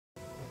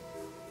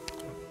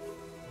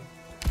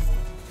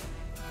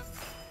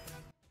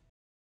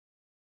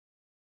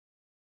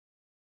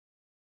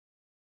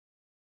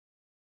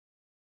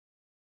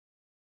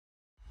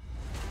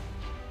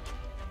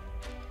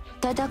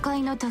戦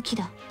いの時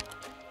だ。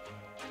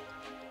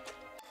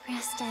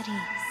Rest at ease.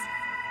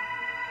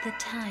 The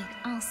tide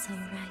also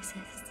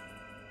rises.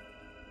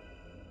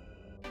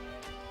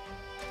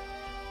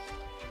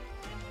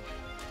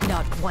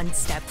 Not one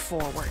step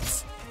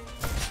forwards.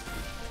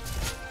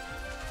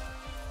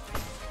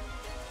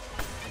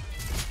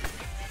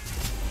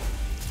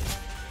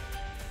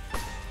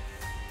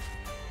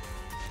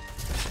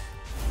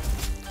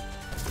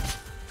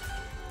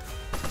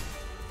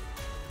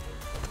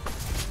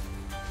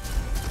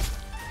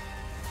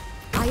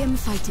 I am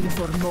fighting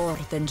for more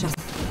than just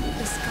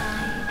The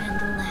sky and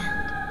the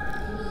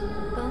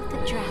land, both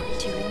a drought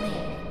to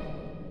relieve.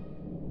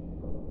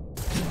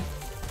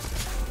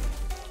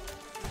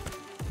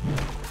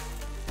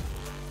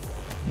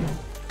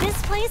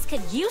 This place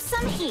could use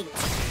some heat.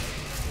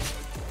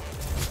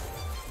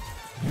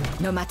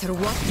 no matter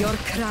what, your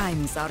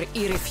crimes are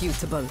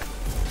irrefutable.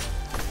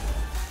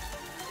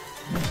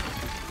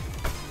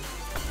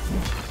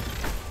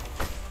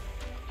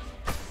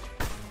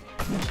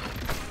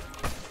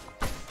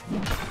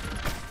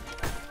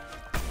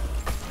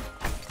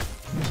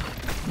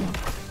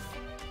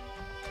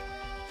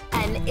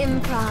 An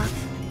improv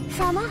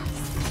from us.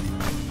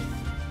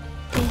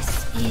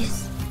 This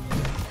is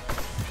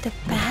the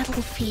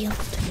battlefield.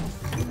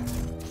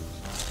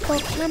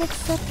 Volcanic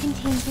soot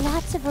contains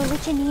lots of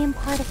originium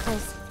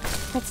particles.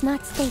 Let's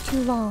not stay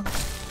too long.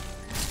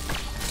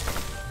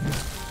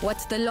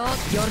 What's the law?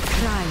 Your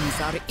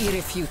crimes are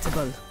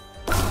irrefutable.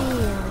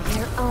 Feel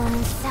your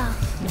own self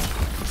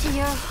to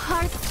your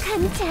heart's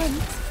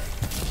content.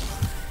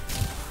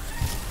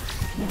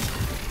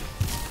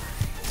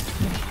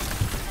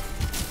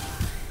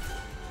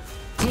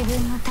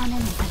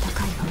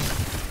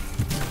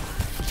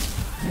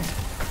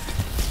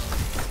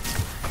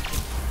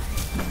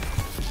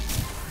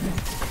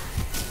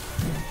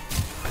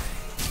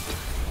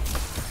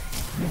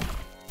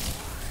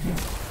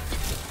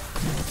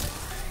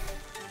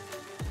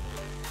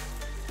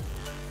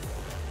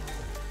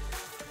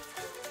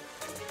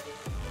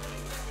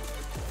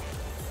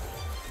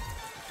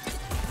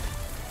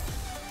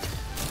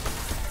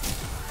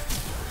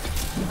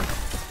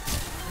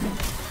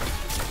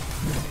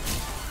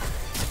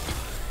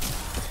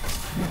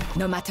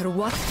 No matter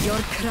what, your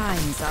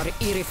crimes are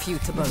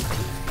irrefutable.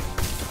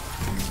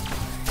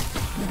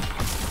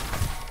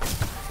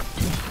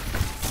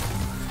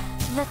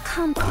 The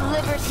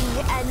liberty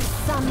and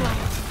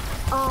sunlight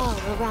all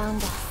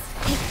around us.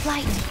 Take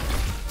flight.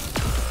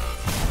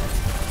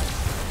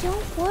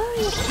 Don't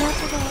worry, not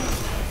today.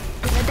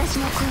 私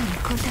の声に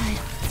応え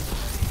ろ。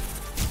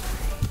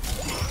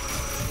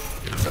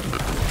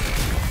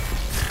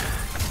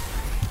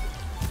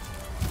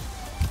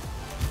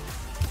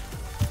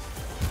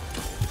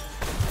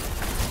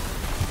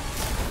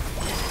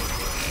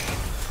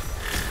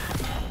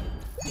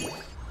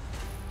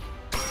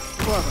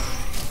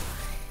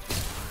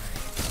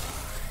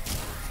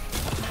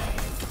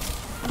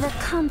The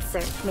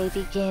concert may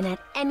begin at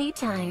any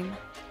time.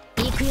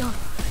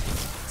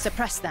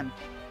 Suppress them.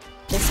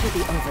 This will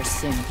be over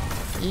soon.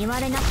 言わ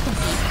れなくても一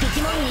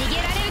匹も逃げ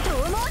られると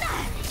思うな。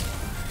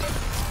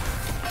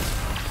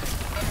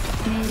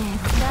命令は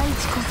大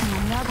地こそが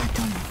我が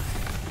友。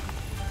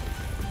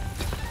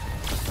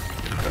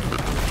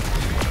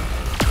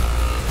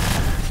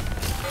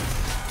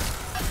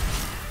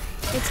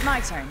It's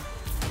my turn.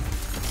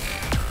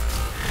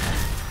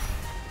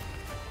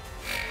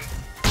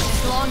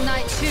 Long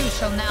night 2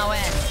 shall now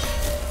end.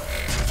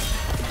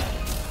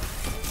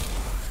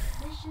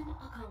 Mission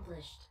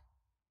accomplished.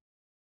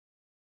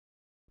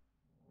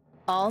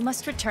 All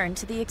must return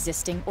to the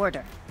existing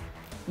order.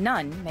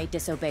 None may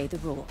disobey the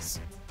rules.